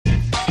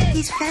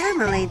He's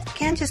family.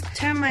 Can't just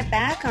turn my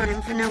back on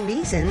him for no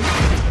reason.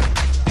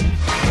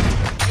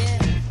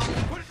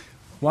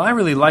 Well, I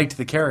really liked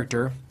the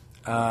character.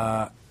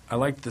 I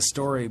liked the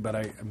story,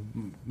 but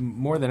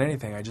more than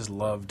anything, I just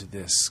loved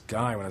this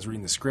guy. When I was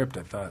reading the script,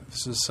 I thought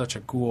this is such a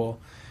cool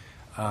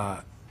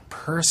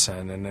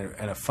person and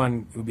a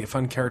fun. It would be a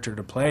fun character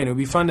to play, and it would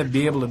be fun to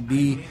be able to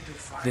be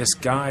this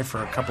guy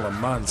for a couple of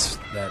months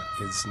that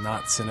is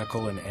not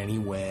cynical in any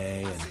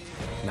way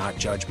and not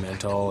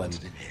judgmental, and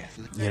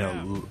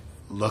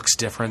looks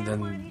different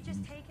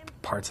than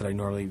parts that I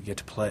normally get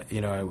to play.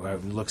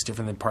 Looks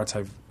different than parts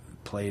I've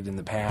played in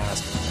the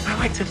past. I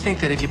like to think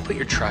that if you put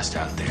your trust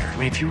out there, I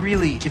mean, if you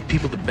really give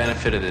people the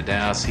benefit of the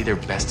doubt, see their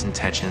best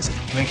intentions,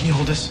 can you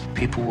hold this?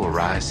 People will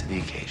rise to the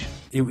occasion.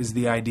 It was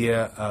the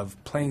idea of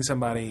playing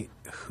somebody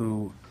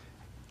who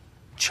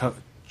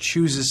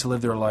chooses to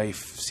live their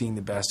life seeing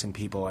the best in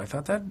people. I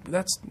thought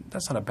that's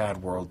not a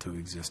bad world to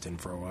exist in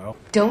for a while.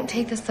 Don't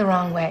take this the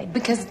wrong way,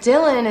 because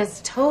Dylan is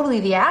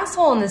totally the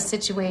asshole in this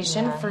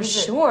situation, for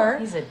sure.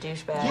 He's a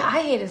douchebag. Yeah,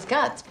 I hate his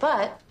guts,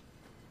 but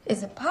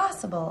is it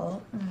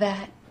possible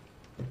that,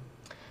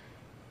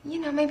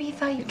 maybe he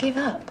thought you gave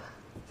up?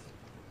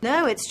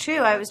 No, it's true.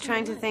 I was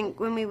trying to think,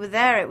 when we were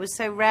there, it was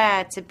so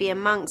rare to be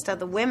amongst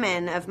other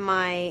women of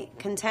my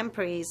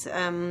contemporaries.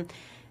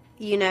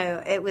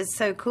 It was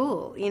so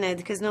cool,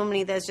 because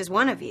normally there's just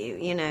one of you,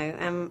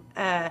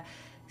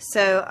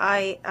 So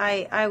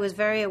I was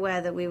very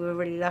aware that we were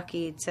really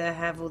lucky to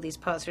have all these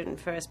parts written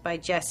for us by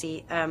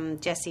Jesse and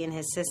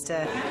his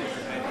sister.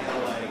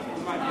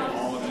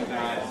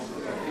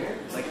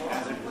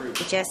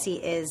 Jesse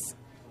is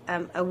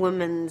a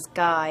woman's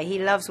guy. He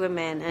loves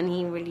women and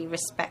he really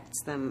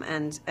respects them,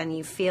 and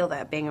you feel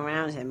that being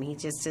around him. He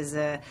just is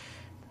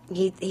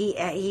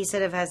he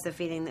sort of has the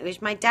feeling that,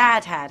 which my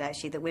dad had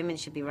actually, that women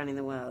should be running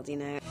the world,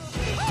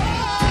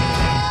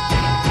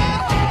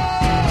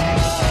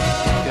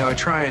 I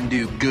try and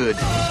do good,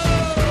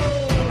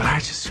 but I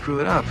just screw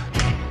it up.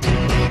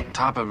 On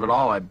top of it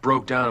all, I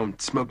broke down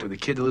and smoked with the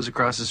kid that lives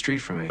across the street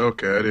from me.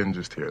 Okay, I didn't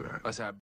just hear that.